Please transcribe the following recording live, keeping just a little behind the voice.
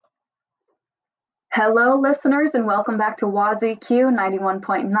Hello, listeners, and welcome back to WazQ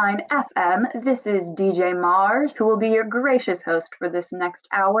 91.9 FM. This is DJ Mars, who will be your gracious host for this next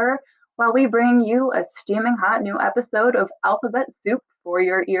hour while we bring you a steaming hot new episode of Alphabet Soup for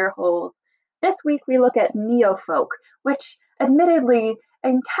your ear holes. This week we look at neofolk, which admittedly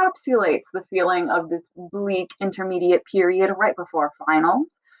encapsulates the feeling of this bleak intermediate period right before finals.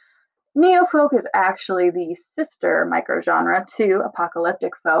 Neofolk is actually the sister microgenre to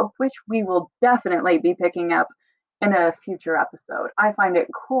apocalyptic folk, which we will definitely be picking up in a future episode. I find it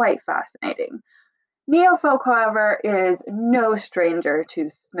quite fascinating. Neofolk, however, is no stranger to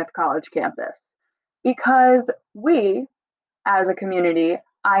Smith College campus because we, as a community,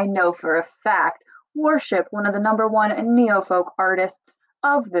 I know for a fact, worship one of the number one neofolk artists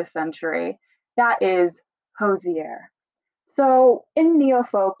of this century. That is Hosier. So in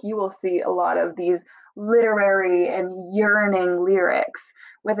neofolk, you will see a lot of these literary and yearning lyrics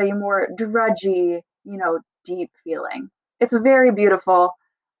with a more drudgy, deep feeling. It's very beautiful.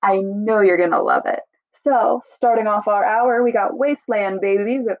 I know you're going to love it. So, starting off our hour, we got Wasteland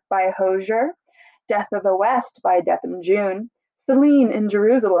Baby by Hosier, Death of the West by Death in June, Celine in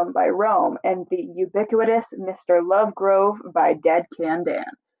Jerusalem by Rome, and the ubiquitous Mr. Lovegrove by Dead Can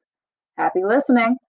Dance. Happy listening.